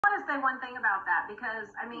want to say one thing about that because,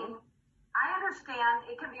 I mean, I understand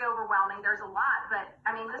it can be overwhelming. There's a lot, but,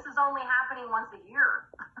 I mean, this is only happening once a year.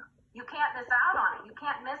 You can't miss out on it. You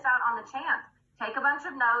can't miss out on the chance. Take a bunch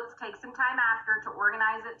of notes, take some time after to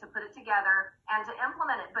organize it, to put it together, and to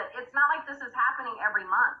implement it. But it's not like this is happening every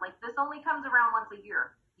month. Like, this only comes around once a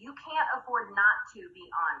year. You can't afford not to be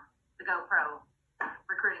on the GoPro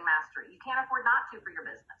Recruiting Mastery. You can't afford not to for your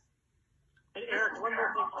business. And Eric, one more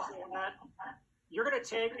thing I'll say on that. You're going to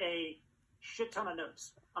take a shit ton of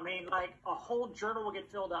notes. I mean, like, a whole journal will get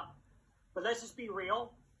filled up. But let's just be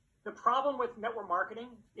real. The problem with network marketing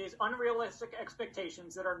is unrealistic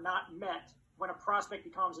expectations that are not met when a prospect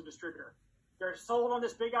becomes a distributor. They're sold on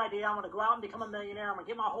this big idea. I'm going to go out and become a millionaire. I'm going to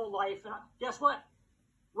get my whole life. And guess what?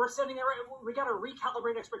 We're sitting there. We got to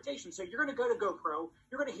recalibrate expectations. So you're going to go to GoPro.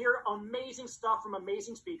 You're going to hear amazing stuff from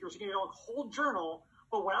amazing speakers. You're going to get a whole journal.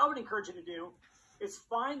 But what I would encourage you to do is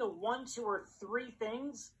find the 1, 2, or 3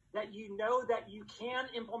 things that you know that you can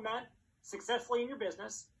implement successfully in your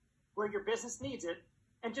business, where your business needs it,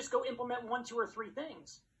 and just go implement 1, 2, or 3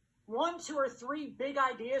 things. 1, 2, or 3 big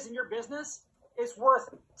ideas in your business is worth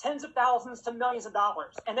tens of thousands to millions of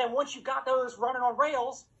dollars. And then once you've got those running on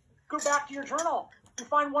rails, go back to your journal and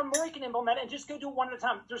find one more you can implement and just go do it one at a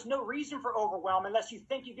time. There's no reason for overwhelm unless you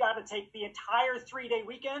think you've got to take the entire 3-day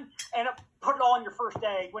weekend and put it all on your first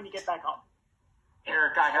day when you get back home.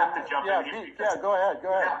 Eric, I have to jump in here. Yeah, go ahead.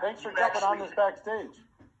 Yeah, thanks for jumping on this backstage.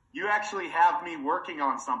 You actually have me working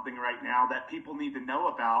on something right now that people need to know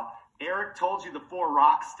about. Eric told you the 4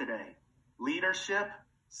 rocks today. Leadership,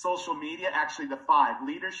 social media, actually the 5.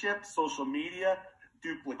 Leadership, social media,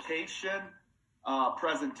 duplication,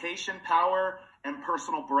 presentation power, and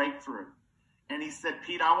personal breakthrough. And he said,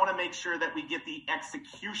 Pete, I want to make sure that we get the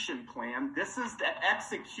execution plan. This is the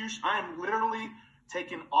execution. I am literally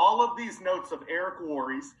taking all of these notes of Eric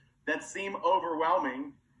Worre's that seem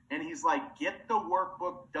overwhelming. And he's like, get the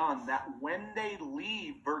workbook done that when they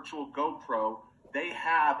leave Virtual GoPro, they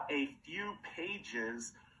have a few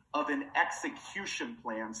pages of an execution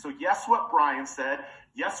plan. So yes, what Brian said,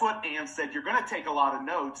 yes, what Ann said, you're going to take a lot of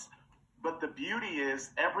notes, but the beauty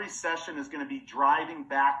is every session is going to be driving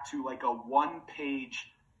back to like a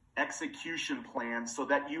 1-page execution plan so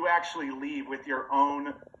that you actually leave with your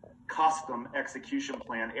own custom execution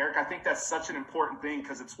plan. Eric, I think that's such an important thing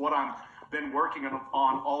because it's what I'm been working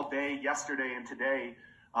on all day, yesterday and today,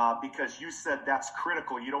 because you said that's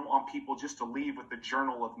critical. You don't want people just to leave with the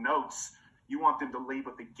journal of notes. You want them to leave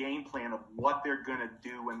with the game plan of what they're going to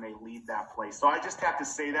do when they leave that place. So I just have to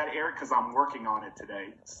say that, Eric, because I'm working on it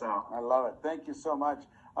today. So I love it. Thank you so much.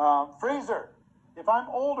 Fraser, if I'm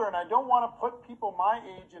older and I don't want to put people my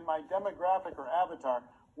age in my demographic or avatar,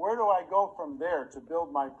 where do I go from there to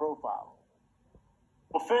build my profile?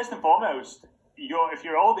 Well, first and foremost, if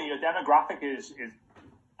you're older, your demographic is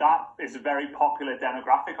a very popular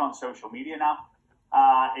demographic on social media now.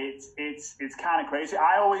 It's kind of crazy.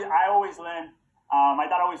 I always learn. My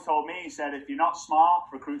dad always told me, he said, if you're not smart,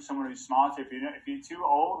 recruit someone who's smarter. If you're too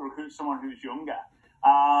old, recruit someone who's younger.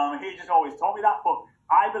 He just always told me that. But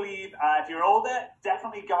I believe if you're older,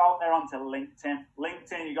 definitely go out there onto LinkedIn.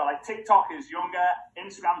 LinkedIn, you got like TikTok is younger,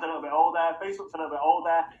 Instagram's a little bit older, Facebook's a little bit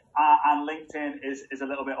older, and LinkedIn is a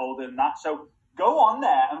little bit older than that. So go on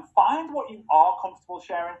there and find what you are comfortable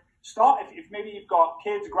sharing. Start, if maybe you've got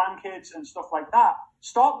kids, grandkids, and stuff like that,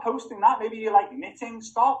 start posting that. Maybe you like knitting,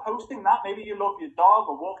 start posting that. Maybe you love your dog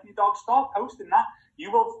or walking your dog, start posting that.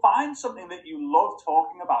 You will find something that you love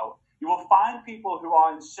talking about. You will find people who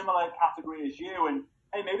are in similar category as you, and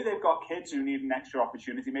hey, maybe they've got kids who need an extra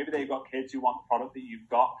opportunity. Maybe they've got kids who want the product that you've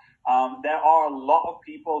got. There are a lot of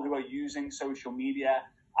people who are using social media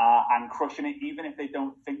and crushing it, even if they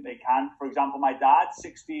don't think they can. For example, my dad,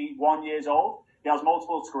 61 years old, he has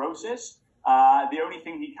multiple sclerosis. The only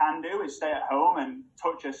thing he can do is stay at home and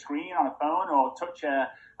touch a screen on a phone or touch a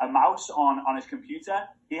mouse on his computer.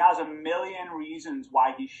 He has a million reasons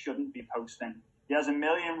why he shouldn't be posting. He has a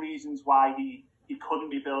million reasons why he couldn't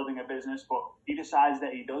be building a business, but he decides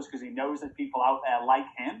that he does because he knows that people out there like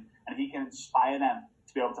him and he can inspire them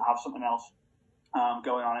to be able to have something else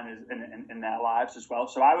going on in their lives as well.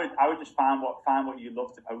 So I would just find what you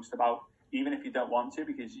love to post about, even if you don't want to,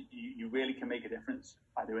 because you really can make a difference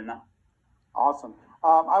by doing that. Awesome.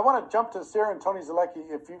 I want to jump to Sarah and Tony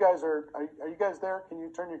Zalecki. If you guys are you guys there? Can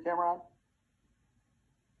you turn your camera on?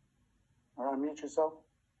 Or unmute yourself?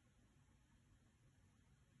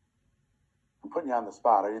 I'm putting you on the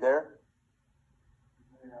spot. Are you there?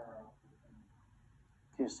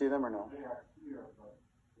 Can you see them or no? They are here, but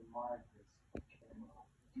the mic is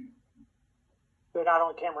They're not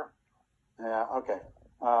on camera. Yeah, okay.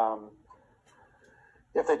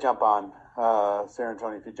 If they jump on, Sarah and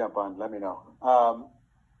Tony, if you jump on, let me know.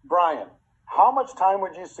 Brian, how much time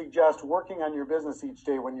would you suggest working on your business each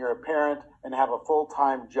day when you're a parent and have a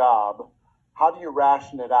full-time job? How do you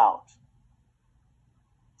ration it out?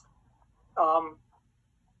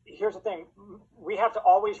 Here's the thing. We have to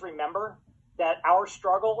always remember that our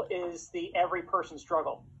struggle is the every person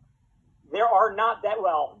struggle. There are not that,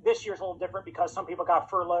 well, this year's a little different because some people got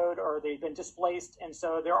furloughed or they've been displaced. And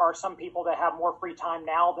so there are some people that have more free time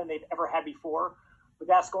now than they've ever had before. But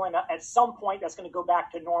that's going to, at some point, that's going to go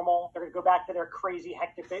back to normal. They're going to go back to their crazy,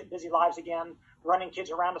 hectic, busy lives again, running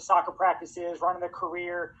kids around to soccer practices, running their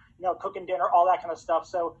career, cooking dinner, all that kind of stuff.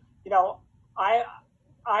 So,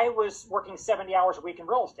 I was working 70 hours a week in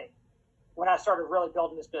real estate when I started really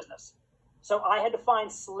building this business. So I had to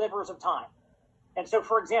find slivers of time. And so,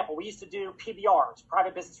 for example, we used to do PBRs,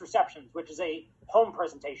 private business receptions, which is a home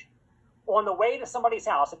presentation. On the way to somebody's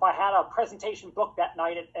house, if I had a presentation booked that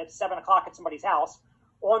night at 7 o'clock at somebody's house,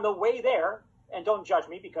 on the way there, and don't judge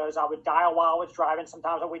me because I would dial while I was driving.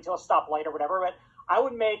 Sometimes I'd wait till a stoplight or whatever, but I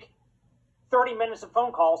would make 30 minutes of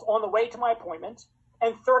phone calls on the way to my appointment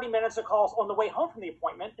and 30 minutes of calls on the way home from the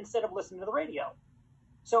appointment instead of listening to the radio.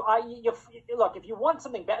 So look, if you want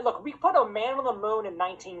something bad, look, we put a man on the moon in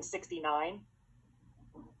 1969.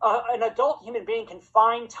 An adult human being can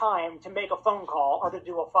find time to make a phone call or to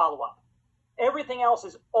do a follow-up. Everything else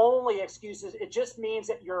is only excuses. It just means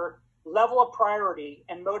that your level of priority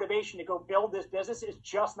and motivation to go build this business is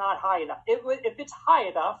just not high enough. If it's high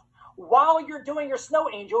enough, while you're doing your snow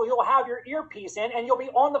angel, you'll have your earpiece in and you'll be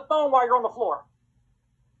on the phone while you're on the floor.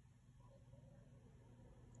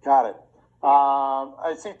 Got it.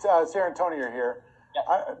 I see Sarah and Tony are here.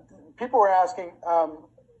 Yeah. People were asking,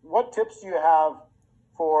 what tips do you have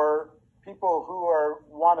for people who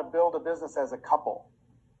want to build a business as a couple?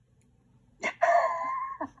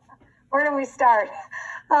 Where do we start?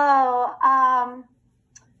 I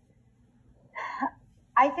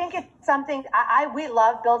think it's something we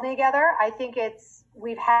love building together. I think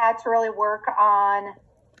we've had to really work on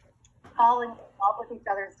falling in love with each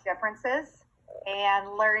other's differences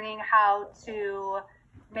and learning how to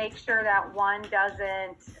make sure that one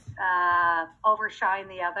doesn't overshine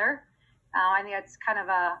the other. I think that's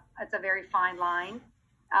it's a very fine line.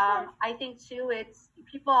 I think too,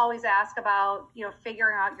 people always ask about,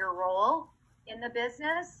 figuring out your role in the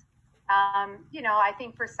business. I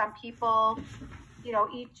think for some people,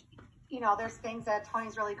 there's things that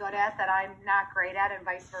Tony's really good at that I'm not great at and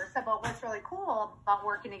vice versa. But what's really cool about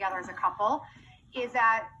working together as a couple is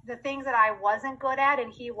that the things that I wasn't good at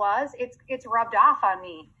and he was, it's rubbed off on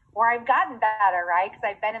me, or I've gotten better, right? Because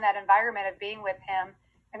I've been in that environment of being with him.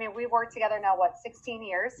 I mean, we worked together now, 16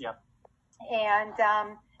 years? Yep. And,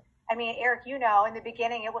 Eric, in the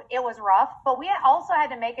beginning, it was rough, but we also had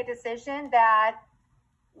to make a decision that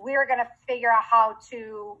we were going to figure out how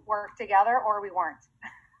to work together or we weren't.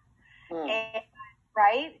 And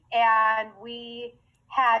we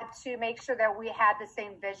had to make sure that we had the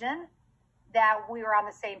same vision, that we were on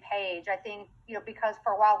the same page. I think, because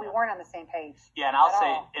for a while we weren't on the same page. Yeah, and I'll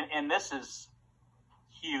say, and this is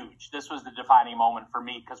huge. This was the defining moment for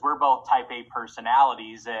me because we're both type A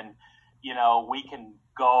personalities and, we can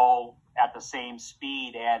go at the same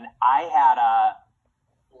speed. And I had to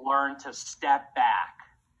learn to step back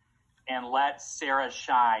and let Sarah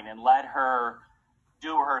shine and let her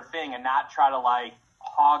do her thing and not try to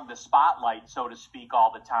hog the spotlight, so to speak,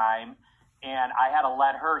 all the time. And I had to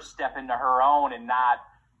let her step into her own and not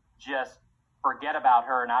just forget about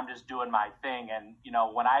her and I'm just doing my thing. And,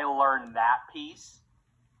 when I learned that piece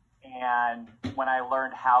and when I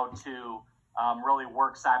learned how to really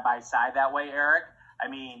work side by side that way, Eric,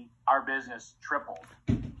 our business tripled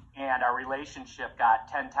and our relationship got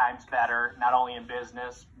 10 times better, not only in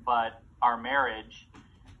business, but our marriage.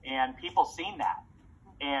 And people seen that.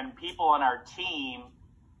 And people on our team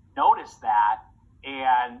noticed that.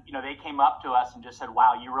 And, they came up to us and just said,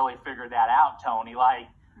 wow, you really figured that out, Tony.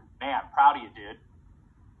 Man, proud of you, dude.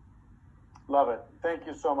 Love it. Thank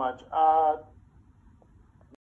you so much.